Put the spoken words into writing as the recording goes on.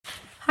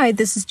Hi,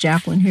 this is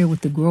Jacqueline here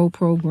with the Grow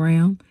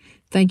Program.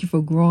 Thank you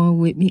for growing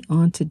with me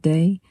on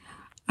today.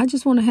 I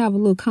just want to have a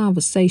little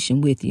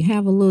conversation with you,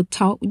 have a little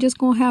talk. We're just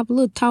going to have a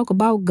little talk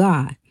about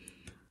God,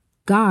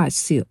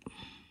 Godship.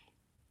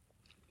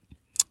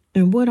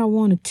 And what I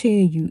want to tell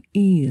you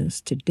is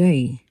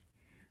today,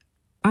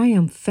 I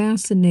am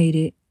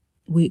fascinated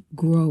with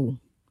grow.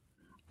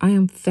 I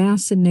am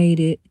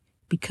fascinated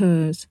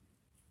because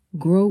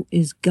grow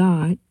is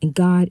God and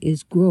God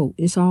is grow.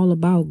 It's all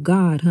about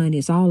God, honey.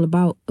 It's all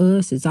about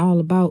us. It's all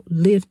about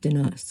lifting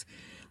us.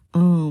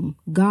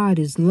 God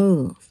is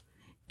love,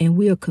 and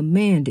we are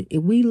commanded.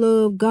 If we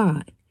love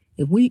God,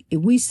 if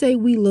we say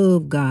we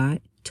love God,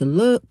 to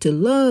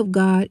love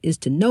God is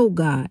to know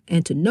God,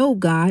 and to know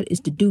God is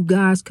to do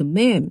God's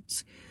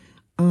commandments.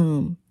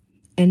 And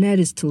that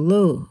is to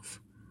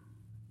love.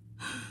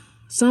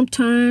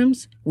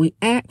 Sometimes we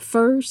act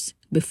first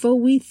before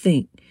we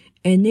think.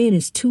 And then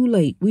it's too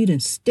late. We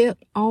done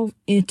stepped off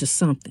into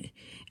something.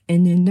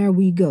 And then there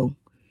we go.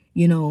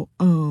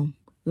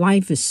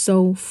 Life is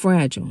so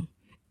fragile.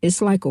 It's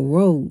like a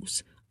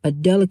rose, a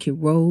delicate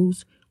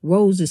rose.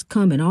 Roses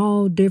come in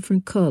all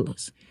different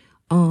colors.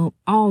 And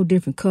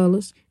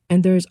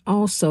there's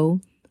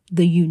also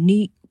the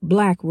unique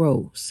black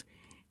rose.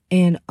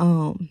 And,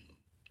 of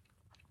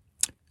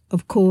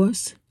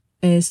course,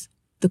 as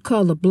the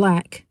color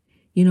black,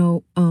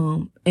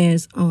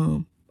 as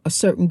a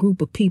certain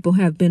group of people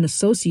have been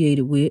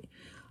associated with,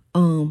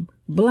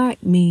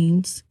 black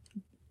means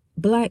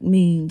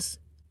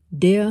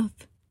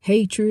death,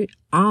 hatred,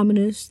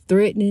 ominous,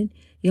 threatening.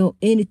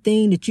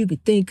 Anything that you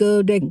could think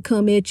of that can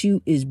come at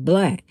you is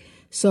black.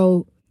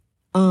 So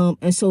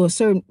a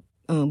certain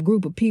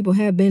group of people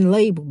have been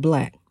labeled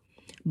black.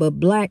 But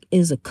black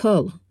is a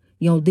color.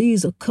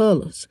 These are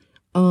colors.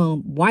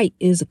 White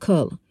is a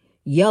color.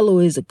 Yellow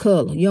is a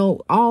color.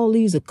 All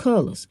these are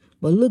colors.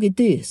 But look at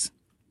this.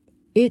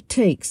 It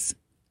takes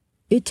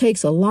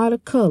a lot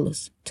of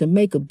colors to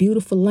make a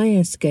beautiful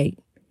landscape.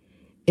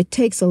 It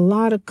takes a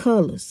lot of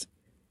colors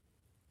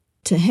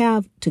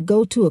to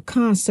go to a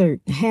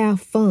concert and have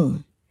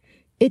fun.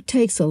 It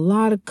takes a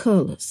lot of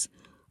colors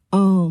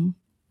to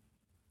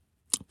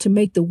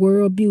make the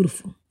world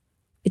beautiful.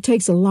 It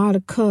takes a lot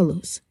of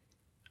colors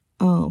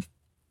all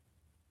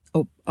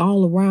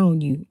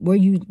around you. Where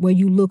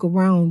you look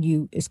around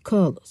you is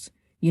colors.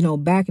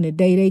 Back in the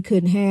day they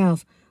couldn't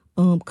have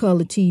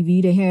color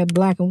TV. They had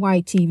black and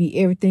white TV.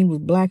 Everything was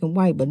black and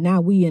white, but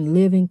now we in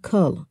living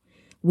color.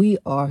 We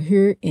are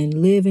here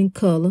in living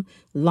color.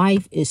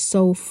 Life is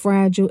so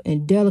fragile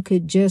and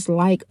delicate, just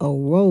like a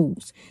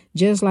rose,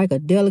 just like a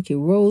delicate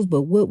rose.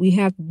 But what we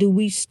have to do,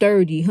 we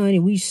sturdy, honey.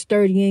 We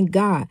sturdy in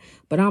God.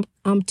 But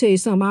I'm tell you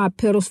something, our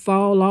petals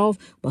fall off,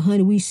 but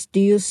honey, we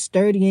still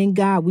sturdy in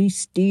God. We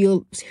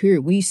still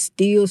here. We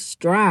still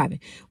striving.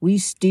 We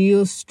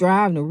still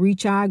striving to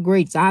reach our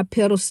greats. Our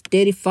petals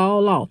steady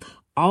fall off.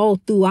 All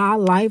through our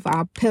life,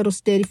 our petals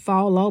steady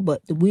fall off,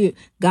 but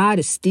God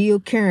is still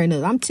carrying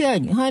us. I'm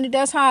telling you, honey,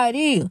 that's how it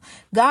is.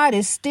 God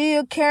is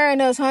still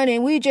carrying us, honey,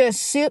 and we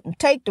just sip and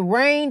take the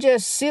rain,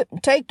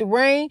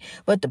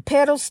 but the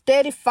petals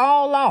steady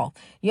fall off.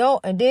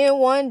 And then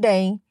one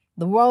day,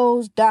 the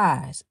rose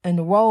dies and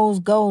the rose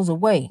goes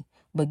away.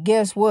 But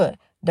guess what?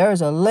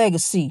 There's a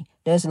legacy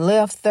that's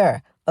left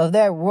there of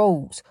that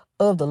rose,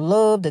 of the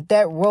love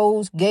that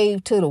rose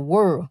gave to the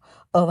world,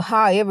 of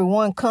how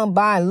everyone come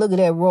by and look at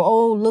that rose.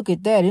 Oh, look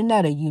at that. Isn't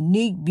that a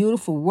unique,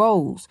 beautiful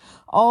rose?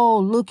 Oh,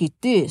 look at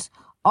this.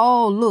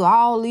 Oh, look,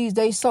 all these,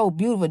 they so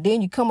beautiful.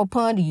 Then you come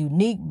upon the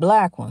unique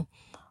black one.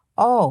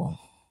 Oh,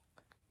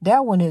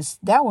 that one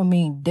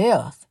mean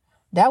death.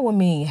 That one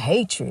mean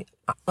hatred.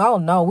 Oh,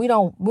 no, we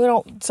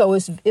don't. So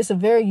it's a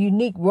very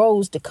unique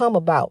rose to come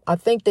about. I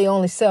think they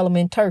only sell them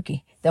in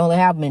Turkey. They only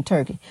have them in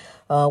Turkey.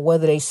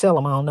 Whether they sell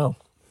them, I don't know.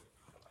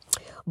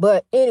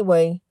 But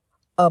anyway,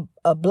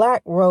 a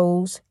black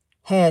rose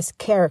has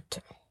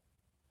character.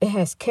 It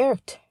has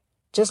character,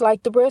 just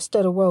like the rest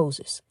of the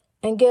roses.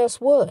 And guess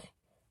what?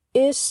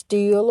 It's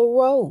still a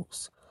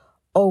rose.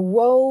 A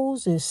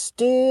rose is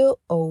still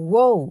a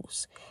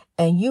rose.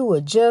 And you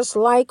are just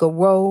like a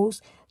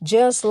rose,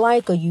 just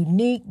like a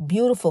unique,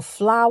 beautiful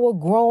flower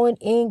growing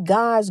in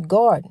God's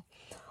garden.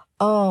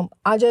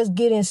 I just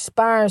get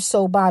inspired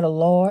so by the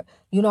Lord.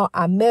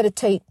 I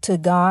meditate to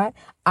God.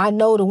 I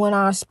know that when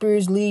our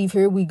spirits leave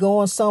here, we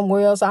going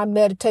somewhere else. I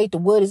meditate to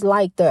what it's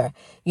like there.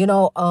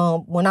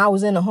 When I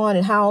was in the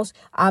haunted house,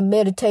 I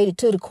meditated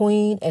to the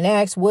Queen and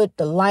asked what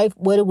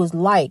it was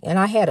like. And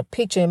I had a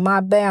picture in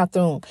my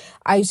bathroom.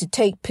 I used to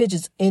take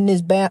pictures in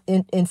this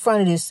in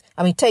front of this.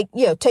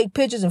 Take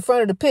pictures in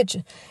front of the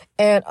picture.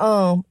 And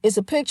it's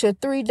a picture of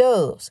 3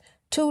 doves.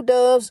 2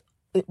 doves.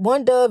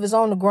 One dove is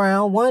on the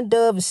ground. One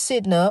dove is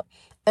sitting up.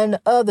 And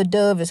the other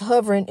dove is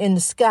hovering in the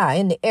sky,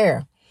 in the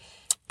air.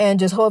 And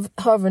just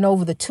hovering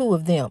over the 2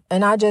 of them.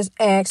 And I just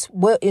asked,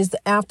 what is the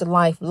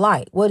afterlife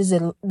like? What is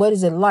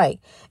it like?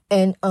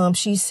 And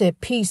she said,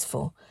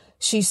 peaceful.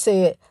 She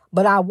said,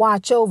 but I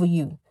watch over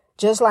you.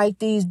 Just like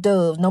these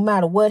doves, no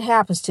matter what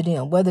happens to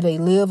them, whether they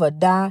live or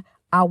die,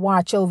 I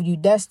watch over you.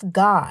 That's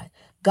God.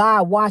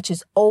 God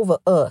watches over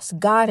us.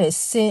 God has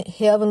sent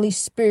heavenly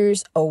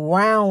spirits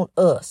around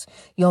us.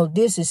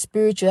 This is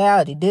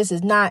spirituality. This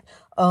is not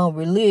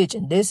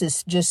religion. This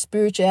is just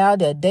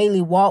spirituality, a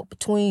daily walk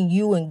between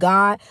you and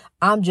God.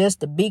 I'm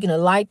just a beacon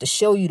of light to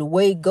show you the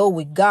way to go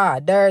with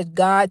God. There's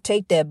God.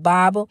 Take that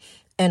Bible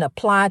and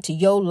apply to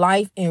your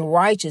life in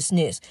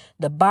righteousness.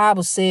 The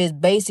Bible says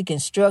basic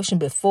instruction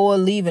before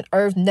leaving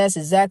earth, and that's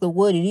exactly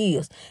what it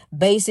is.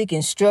 Basic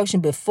instruction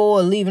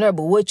before leaving earth.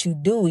 But what you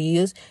do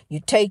is you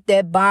take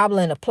that Bible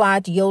and apply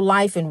it to your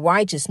life in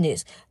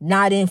righteousness,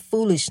 not in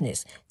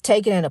foolishness.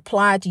 Take it and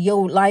apply it to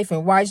your life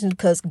in righteousness,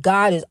 because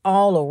God is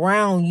all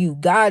around you.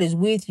 God is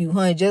with you,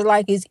 honey. Just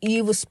like it's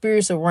evil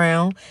spirits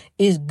around,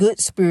 it's good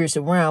spirits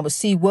around. But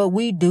see, what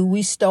we do,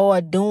 we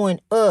start doing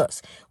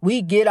us.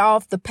 We get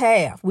off the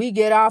path. We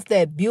get off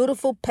that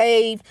beautiful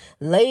paved,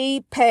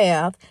 laid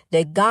path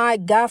that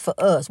God got for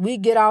us. We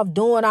get off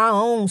doing our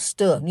own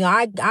stuff.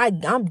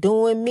 I'm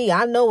doing me.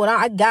 I know what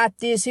I got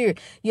this here,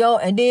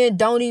 and then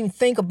don't even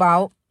think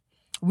about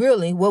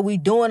really what we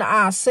doing to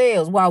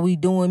ourselves while we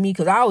doing me,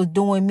 because I was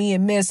doing me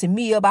and messing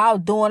me up. I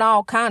was doing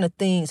all kind of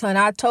things, honey.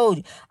 I told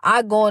you,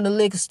 I go in the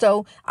liquor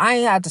store, I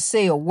ain't have to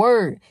say a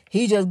word.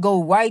 He just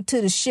go right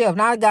to the shelf,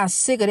 and I got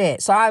sick of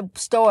that. So I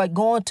started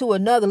going to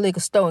another liquor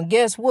store, and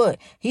guess what?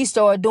 He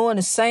started doing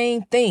the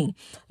same thing.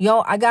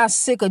 I got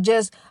sick of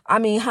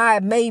how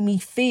it made me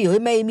feel.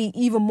 It made me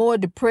even more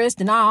depressed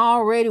than I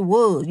already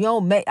was.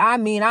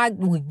 I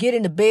would get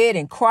into bed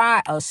and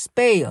cry a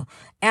spell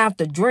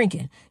after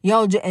drinking,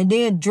 and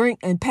then drink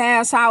and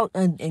pass out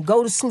and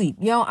go to sleep.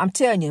 I'm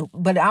telling you.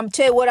 But I'm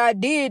telling you what I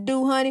did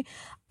do, honey.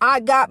 I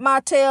got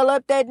my tail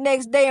up that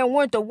next day and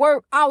went to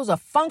work. I was a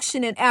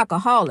functioning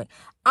alcoholic.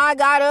 I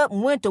got up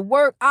and went to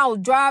work.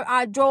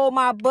 I drove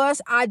my bus.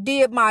 I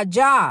did my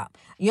job.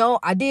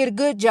 I did a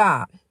good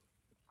job.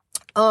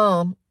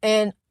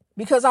 And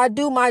because I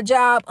do my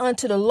job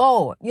unto the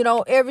Lord.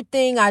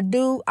 Everything I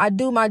do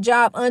my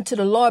job unto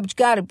the Lord. But you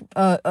got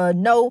to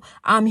know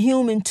I'm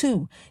human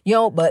too.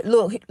 But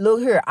look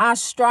here. I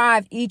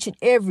strive each and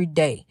every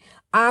day.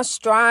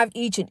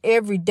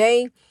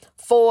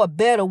 For a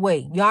better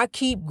way. I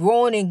keep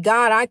growing in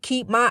God. I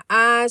keep my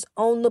eyes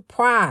on the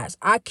prize.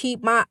 I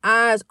keep my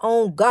eyes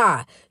on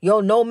God.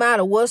 No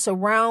matter what's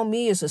around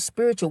me, it's a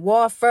spiritual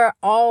warfare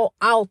all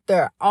out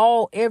there,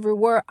 all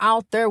everywhere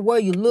out there where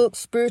you look,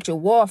 spiritual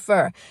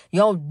warfare.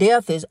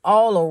 Death is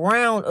all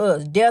around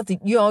us. Death,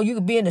 you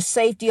can be in the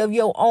safety of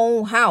your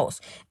own house,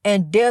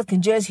 and death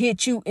can just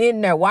hit you in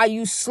there while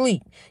you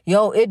sleep.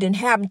 It didn't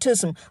happen to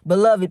some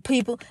beloved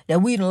people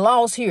that we done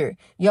lost here.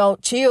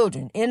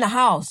 Children in the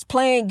house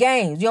playing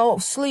games,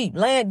 sleep,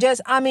 land,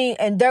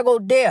 and there go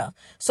death.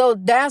 So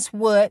that's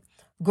what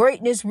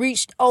greatness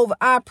reached over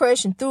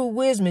oppression through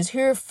wisdom is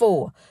here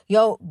for.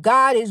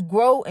 God is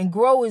grow, and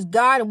grow is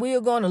God, and we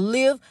are going to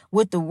live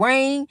with the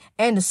rain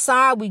and the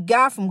side we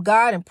got from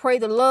God and pray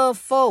the love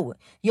forward.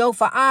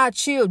 For our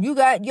children, you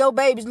got your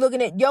babies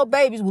looking at your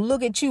babies will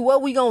look at you.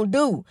 What we gonna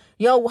do?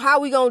 How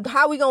we gonna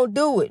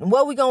do it, and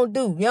what we gonna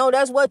do?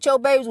 That's what your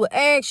babies will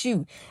ask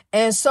you.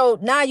 And so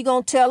now you're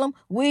gonna tell them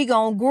we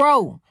gonna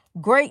grow.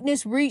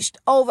 Greatness reached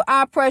over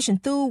oppression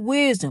through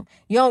wisdom.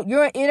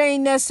 It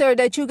ain't necessary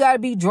that you got to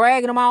be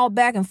dragging them all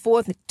back and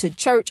forth to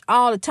church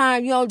all the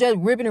time. Just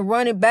ripping and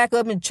running back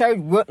up in church,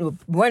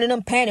 running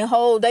them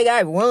pantyhose. They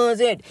got runs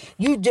in.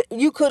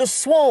 You could have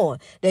sworn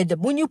that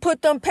when you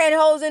put them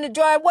pantyhose in the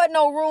dryer, wasn't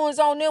no ruins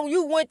on them.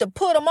 You went to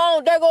put them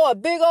on, there go a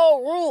big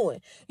old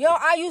ruin.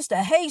 I used to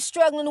hate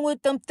struggling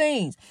with them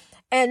things.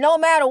 And no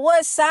matter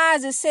what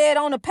size it said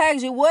on the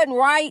package, it wasn't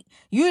right.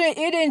 It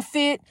didn't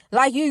fit.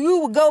 Like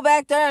you would go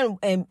back there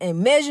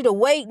and measure the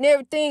weight and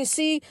everything.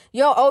 See,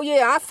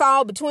 I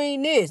fall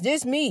between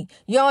this me.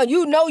 And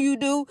you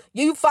do.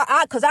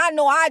 Cause I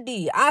know I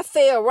did. I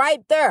fell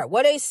right there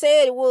where they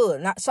said it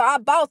was. So I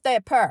bought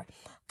that pair.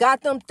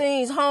 Got them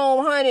things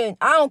home, honey.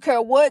 I don't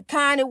care what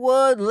kind it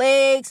was,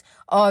 legs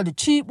or the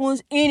cheap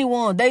ones,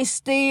 anyone, they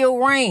still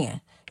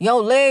ran.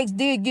 Legs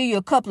did give you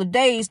a couple of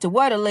days to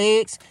wear the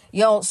legs,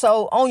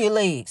 so on your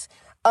legs.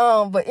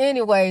 But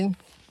anyway,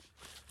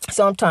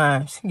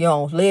 sometimes,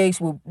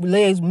 legs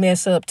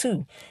mess up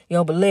too,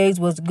 but legs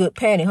was a good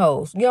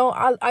pantyhose.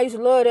 I used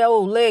to love that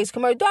old legs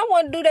commercial. Do I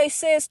want to do they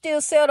still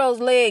sell those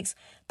legs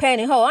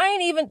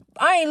pantyhose?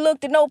 I ain't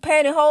looked at no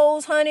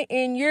pantyhose, honey,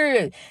 in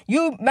years.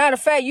 Matter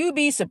of fact, you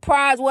be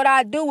surprised what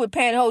I do with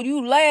pantyhose.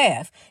 You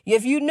laugh.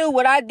 If you knew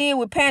what I did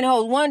with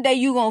pantyhose, one day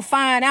you gonna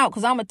find out,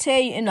 because I'm gonna tell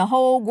you in the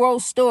whole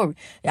growth story.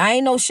 I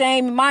ain't no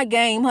shame in my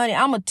game, honey.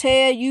 I'm gonna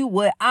tell you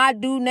what I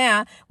do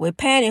now with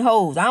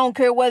pantyhose. I don't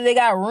care whether they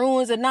got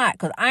ruins or not,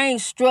 because I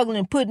ain't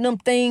struggling putting them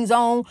things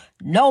on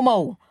no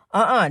more.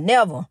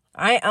 Never.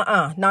 I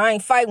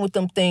ain't fighting with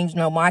them things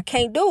no more. I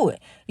can't do it.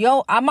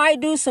 I might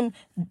do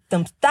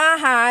them thigh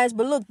highs,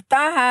 but look,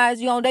 thigh highs,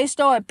 they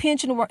start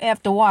pinching them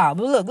after a while.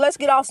 But look, let's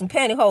get off some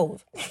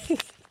pantyhose.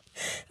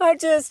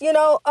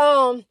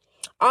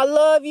 I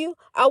love you.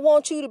 I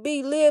want you to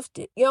be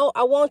lifted.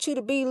 I want you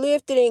to be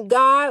lifted in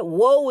God.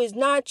 Woe is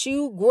not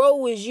you.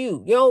 Grow is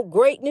you.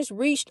 Greatness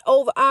reached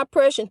over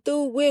oppression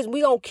through wisdom.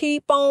 We going to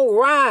keep on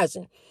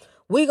rising.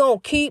 We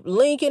going to keep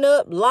linking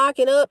up,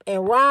 locking up,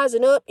 and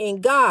rising up in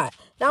God.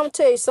 Now, I'm going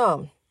to tell you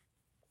something.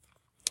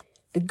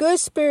 The good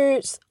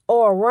spirits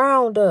are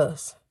around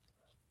us.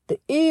 The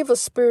evil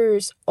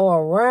spirits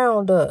are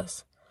around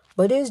us.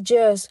 But it's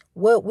just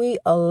what we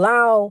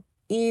allow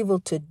evil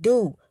to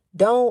do.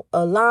 Don't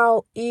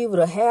allow evil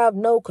to have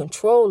no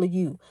control of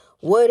you.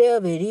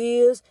 Whatever it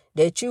is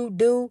that you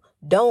do,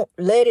 don't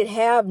let it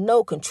have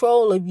no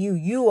control of you.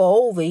 You are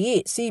over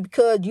it. See,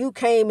 because you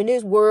came in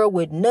this world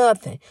with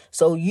nothing.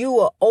 So you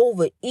are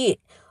over it.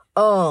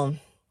 I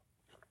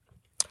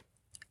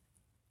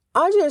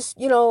just,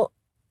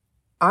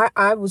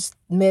 I was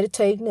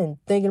meditating and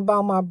thinking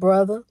about my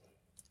brother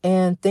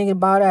and thinking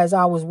about it as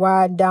I was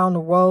riding down the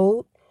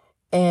road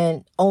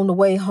and on the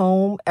way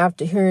home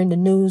after hearing the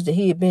news that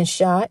he had been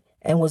shot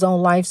and was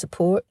on life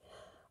support.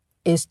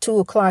 It's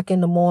 2:00 in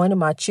the morning,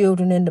 my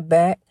children in the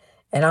back,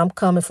 and I'm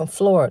coming from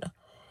Florida.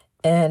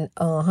 And,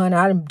 honey,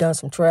 I've done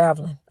some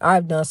traveling. So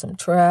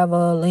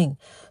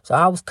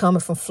I was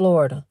coming from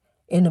Florida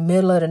in the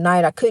middle of the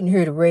night. I couldn't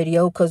hear the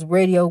radio because the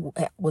radio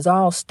was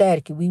all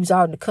staticky. We was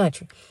out in the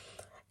country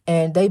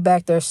and they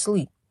back there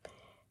asleep.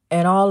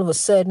 And all of a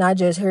sudden I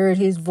just heard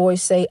his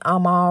voice say,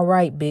 "I'm all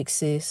right, big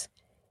sis."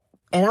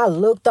 And I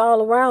looked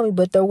all around me,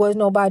 but there was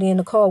nobody in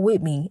the car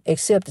with me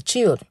except the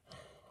children.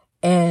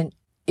 And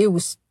it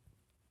was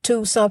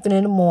 2-something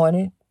in the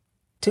morning,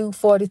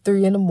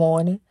 2:43 in the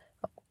morning.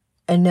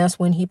 And that's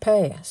when he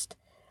passed.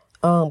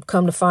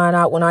 Come to find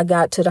out when I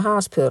got to the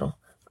hospital,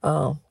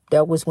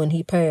 that was when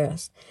he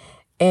passed.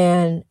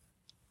 And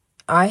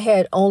I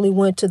had only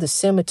went to the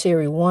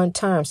cemetery one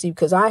time, see,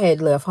 because I had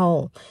left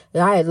home.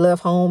 I had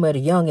left home at a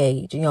young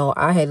age.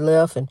 I had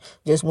left and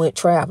just went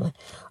traveling.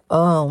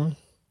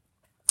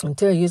 I'll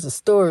tell you, it's a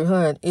story,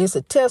 hun. It's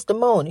a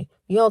testimony,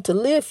 to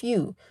lift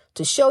you,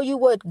 to show you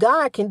what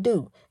God can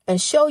do and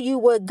show you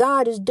what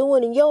God is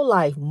doing in your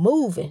life,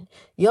 moving.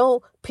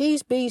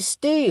 Peace be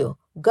still.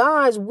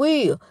 God's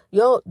will.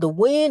 The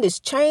wind is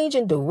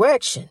changing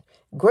direction.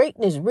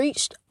 Greatness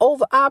reached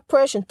over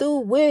oppression through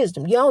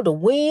wisdom. The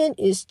wind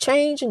is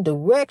changing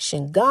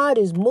direction. God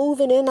is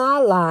moving in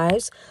our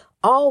lives.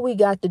 All we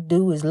got to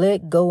do is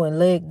let go and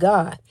let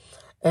God.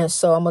 And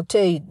so I'm going to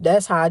tell you,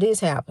 that's how this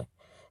happened.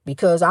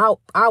 Because I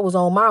was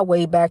on my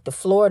way back to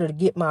Florida to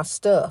get my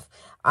stuff.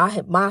 I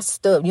had my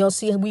stuff.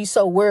 See, we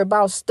so worried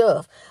about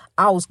stuff.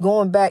 I was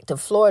going back to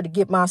Florida to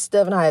get my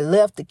stuff, and I had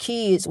left the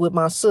kids with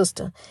my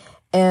sister.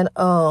 And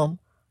I'm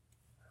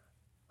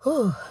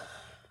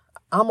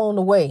on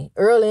the way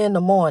early in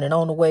the morning.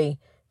 On the way,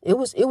 it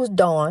was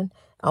dawn.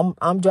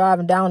 I'm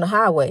driving down the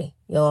highway.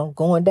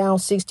 Going down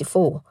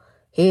 64,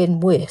 heading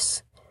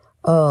west,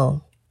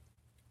 or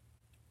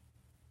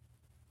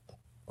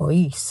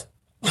east.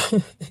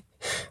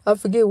 I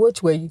forget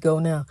which way you go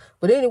now.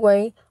 But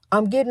anyway,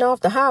 I'm getting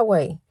off the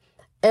highway.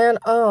 And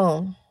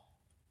I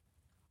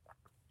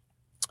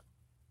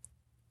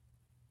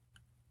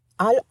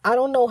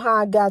don't know how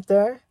I got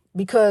there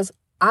because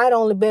I'd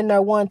only been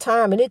there one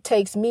time, and it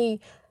takes me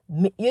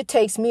a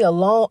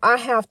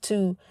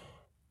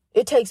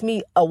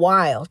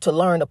while to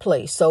learn a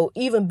place. So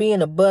even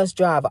being a bus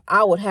driver,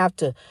 I would have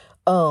to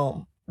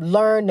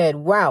learn that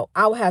route.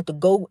 I would have to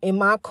go in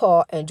my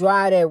car and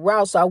drive that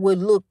route so I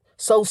wouldn't look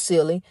so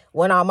silly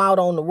when I'm out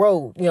on the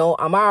road.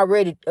 I'm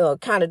already I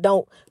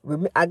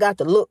got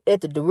to look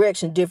at the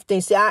direction, different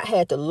things. See, I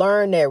had to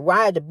learn that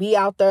ride to be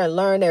out there and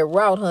learn that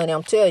route, honey.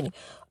 I'm telling you.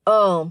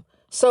 But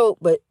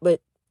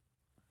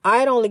I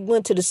had only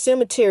went to the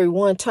cemetery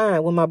one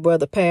time when my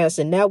brother passed,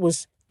 and that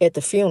was at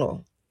the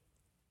funeral.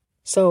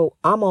 So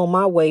I'm on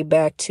my way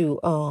back to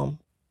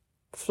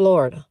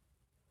Florida.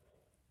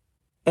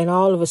 And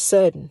all of a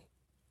sudden,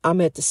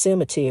 I'm at the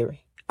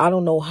cemetery. I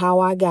don't know how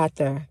I got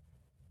there.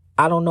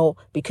 I don't know,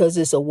 because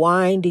it's a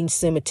winding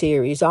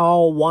cemetery. It's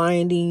all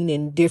winding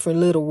and different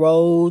little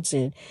roads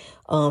and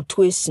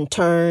twists and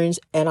turns.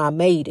 And I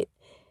made it.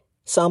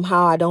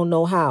 Somehow, I don't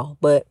know how.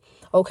 But,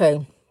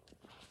 okay,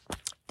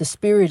 the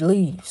spirit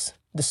leaves.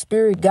 The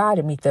spirit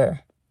guided me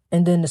there.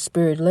 And then the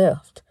spirit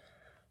left.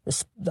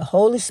 The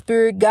Holy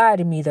Spirit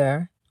guided me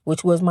there,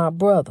 which was my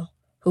brother,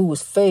 who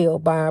was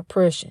failed by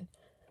oppression.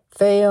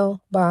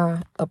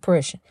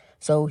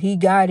 So he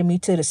guided me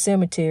to the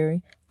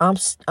cemetery.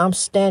 I'm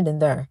standing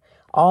there.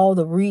 All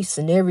the wreaths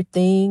and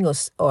everything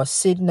are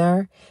sitting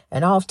there,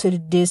 and off to the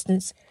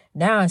distance.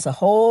 Now it's a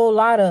whole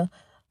lot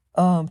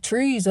of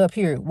trees up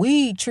here,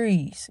 weed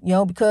trees,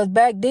 because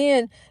back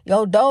then,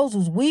 those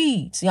was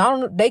weeds.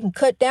 They can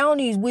cut down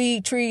these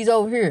weed trees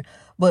over here,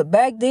 but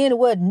back then it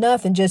wasn't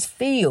nothing, just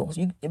fields.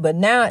 But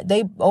now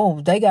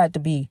they got to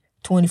be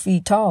 20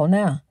 feet tall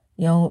now.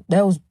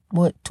 That was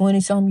 20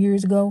 some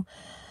years ago.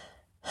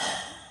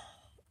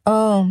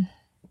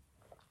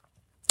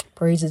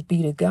 Praises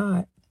be to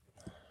God.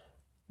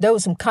 There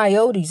was some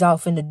coyotes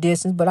off in the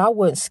distance, but I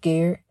wasn't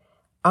scared.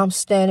 I'm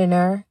standing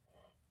there,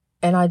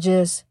 and I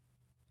just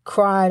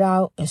cried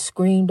out and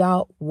screamed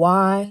out,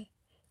 why?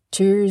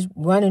 Tears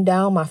running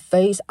down my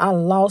face. I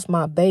lost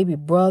my baby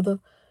brother.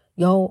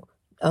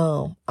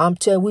 I'm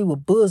telling we were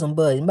bosom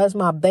buddies. That's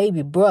my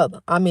baby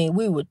brother. I mean,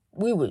 we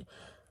were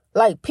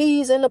like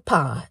peas in a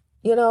pod,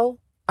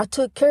 I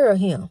took care of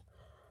him.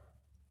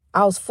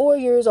 I was 4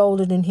 years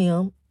older than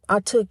him. I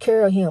took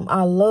care of him.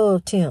 I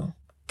loved him.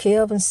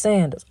 Kelvin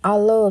Sanders. I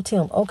loved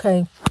him.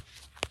 Okay.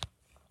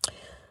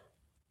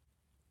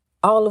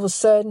 All of a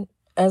sudden,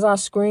 as I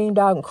screamed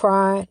out and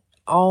cried,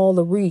 all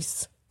the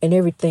wreaths and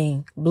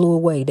everything blew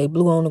away. They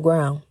blew on the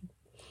ground.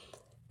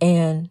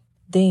 And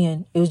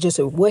then it was just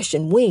a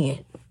rushing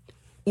wind,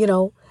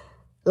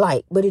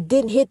 but it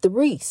didn't hit the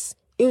wreaths.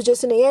 It was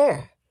just in the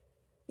air.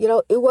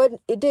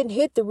 It didn't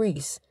hit the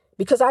wreaths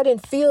because I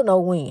didn't feel no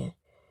wind.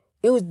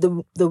 It was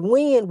the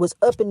wind was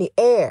up in the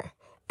air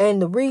and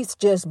the wreaths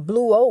just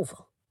blew over.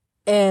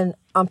 And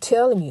I'm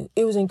telling you,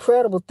 it was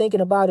incredible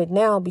thinking about it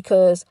now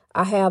because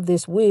I have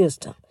this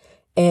wisdom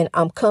and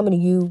I'm coming to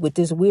you with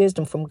this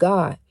wisdom from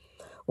God.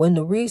 When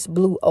the wreaths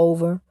blew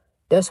over,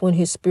 that's when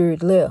his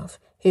spirit left.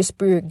 His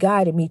spirit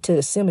guided me to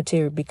the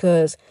cemetery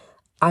because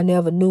I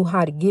never knew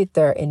how to get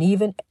there. And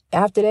even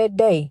after that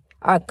day,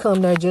 I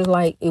come there just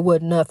like it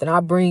wasn't nothing.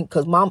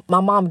 Because my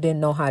mom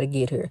didn't know how to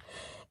get here.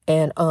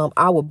 And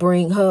I would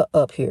bring her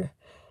up here.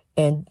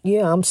 And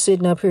yeah, I'm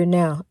sitting up here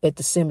now at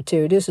the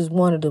cemetery. This is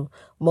one of the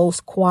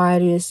most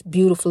quietest,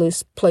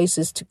 beautifulest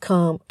places to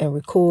come and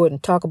record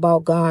and talk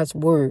about God's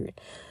word.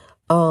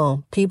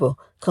 People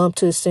come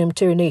to the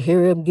cemetery and they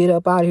hurry up and get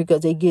up out of here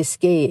because they get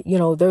scared.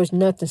 There's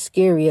nothing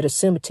scary at a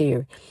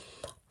cemetery.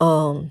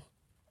 There's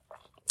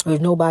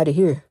nobody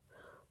here,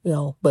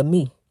 but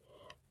me.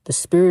 The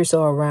spirits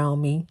are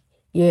around me.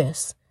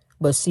 Yes.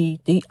 But see,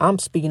 I'm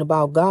speaking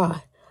about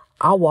God.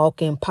 I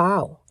walk in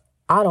power.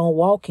 I don't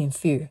walk in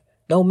fear.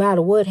 No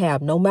matter what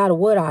happens, no matter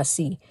what I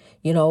see,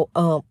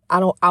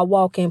 I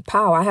walk in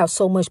power. I have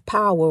so much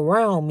power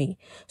around me.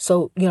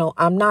 So,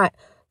 I'm not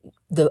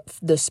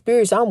the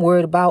spirits I'm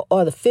worried about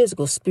are the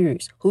physical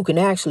spirits who can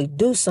actually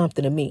do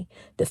something to me.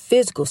 The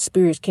physical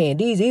spirits can.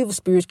 These evil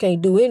spirits can't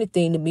do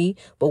anything to me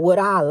but what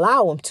I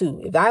allow them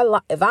to. If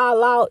I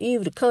allow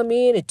evil to come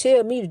in and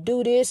tell me to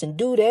do this and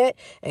do that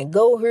and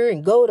go here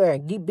and go there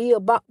and be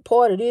a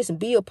part of this and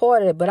be a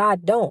part of it, but I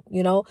don't.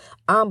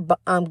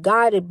 I'm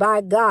guided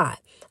by God.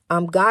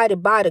 I'm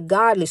guided by the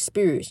godly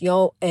spirits,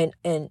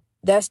 and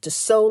that's to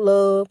sow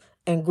love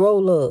and grow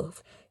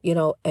love.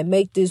 And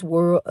make this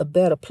world a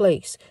better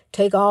place.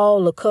 Take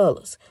all the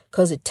colors,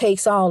 because it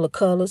takes all the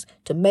colors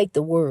to make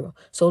the world.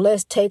 So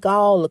let's take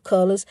all the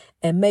colors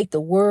and make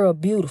the world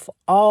beautiful.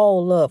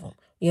 All of them,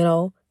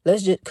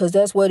 because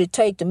that's what it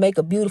takes to make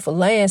a beautiful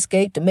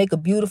landscape, to make a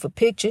beautiful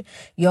picture,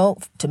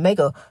 to make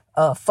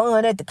a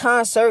fun at the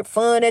concert,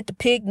 fun at the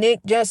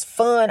picnic, just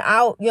fun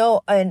out,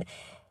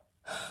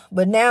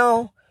 but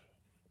now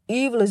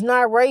evil is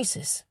not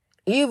racist.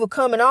 Evil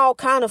come in all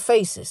kind of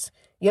faces.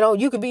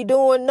 You could be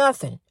doing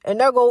nothing and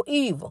there go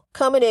evil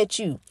coming at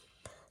you.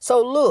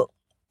 So look,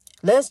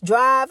 let's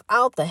drive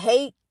out the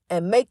hate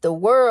and make the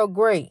world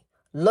great.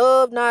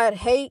 Love, not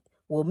hate,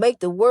 will make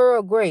the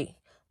world great.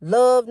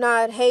 Love,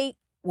 not hate,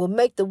 will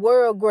make the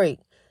world great.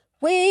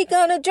 We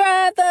gonna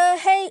drive the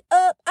hate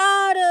up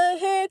out of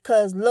here,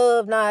 'cause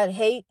love, not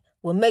hate,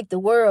 will make the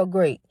world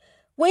great.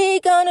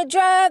 We gonna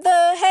drive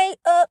the hate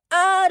up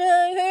out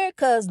of here,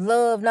 'cause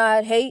love,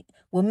 not hate,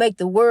 will make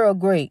the world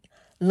great.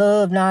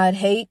 Love, not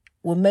hate,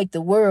 will make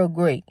the world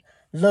great.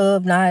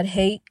 Love, not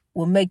hate,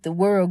 will make the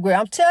world great.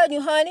 I'm telling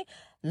you, honey,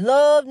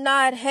 love,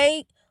 not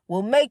hate,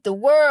 will make the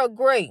world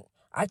great.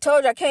 I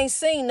told you I can't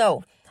sing,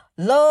 no.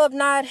 Love,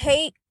 not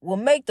hate, will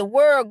make the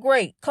world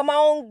great. Come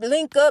on,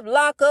 link up,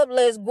 lock up,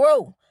 let's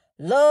grow.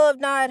 Love,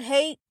 not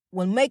hate,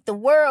 will make the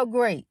world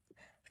great.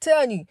 I'm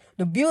telling you,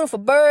 the beautiful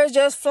birds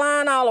just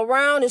flying all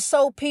around. It's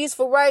so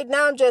peaceful right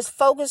now. I'm just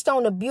focused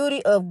on the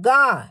beauty of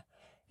God.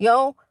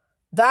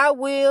 Thy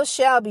will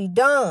shall be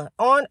done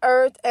on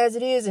earth as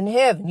it is in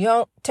heaven.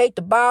 Take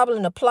the Bible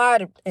and apply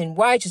it in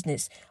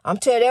righteousness. I'm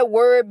telling you, that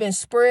word been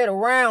spread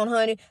around,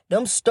 honey.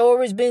 Them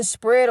stories been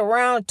spread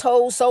around,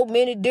 told so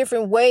many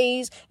different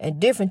ways and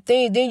different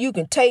things. Then you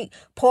can take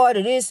part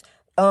of this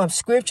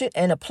scripture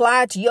and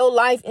apply it to your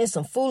life in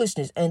some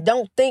foolishness. And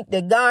don't think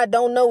that God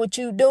don't know what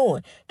you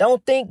doing.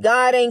 Don't think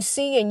God ain't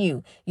seeing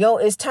you.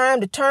 It's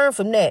time to turn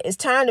from that. It's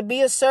time to be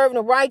a servant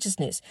of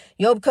righteousness.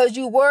 Because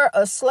you were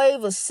a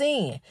slave of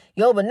sin.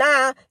 But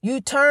now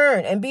you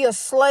turn and be a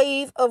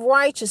slave of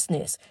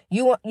righteousness.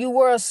 You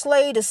were a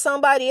slave to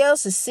somebody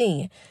else's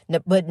sin.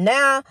 But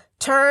now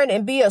turn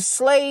and be a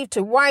slave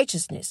to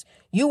righteousness.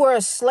 You were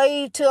a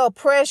slave to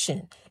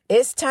oppression.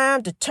 It's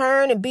time to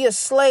turn and be a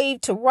slave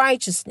to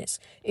righteousness.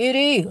 It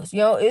is.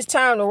 It's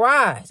time to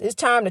rise. It's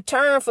time to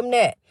turn from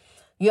that.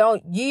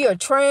 Ye are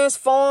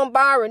transformed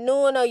by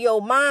renewing of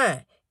your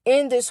mind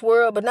in this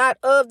world, but not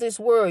of this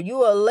world.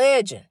 You are a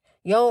legend.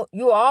 You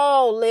are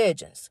all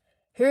legends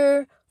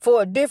here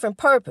for a different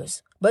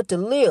purpose, but to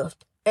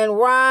lift and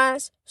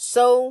rise,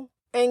 sow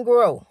and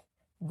grow.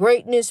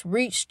 Greatness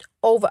reached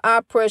over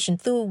oppression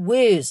through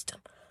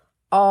wisdom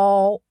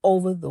all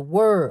over the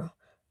world.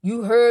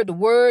 You heard the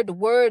word. The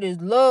word is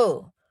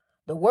love.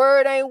 The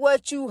word ain't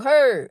what you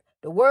heard.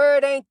 The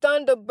word ain't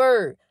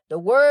Thunderbird. The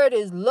word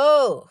is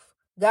love.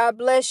 God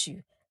bless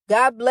you.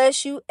 God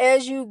bless you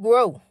as you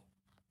grow.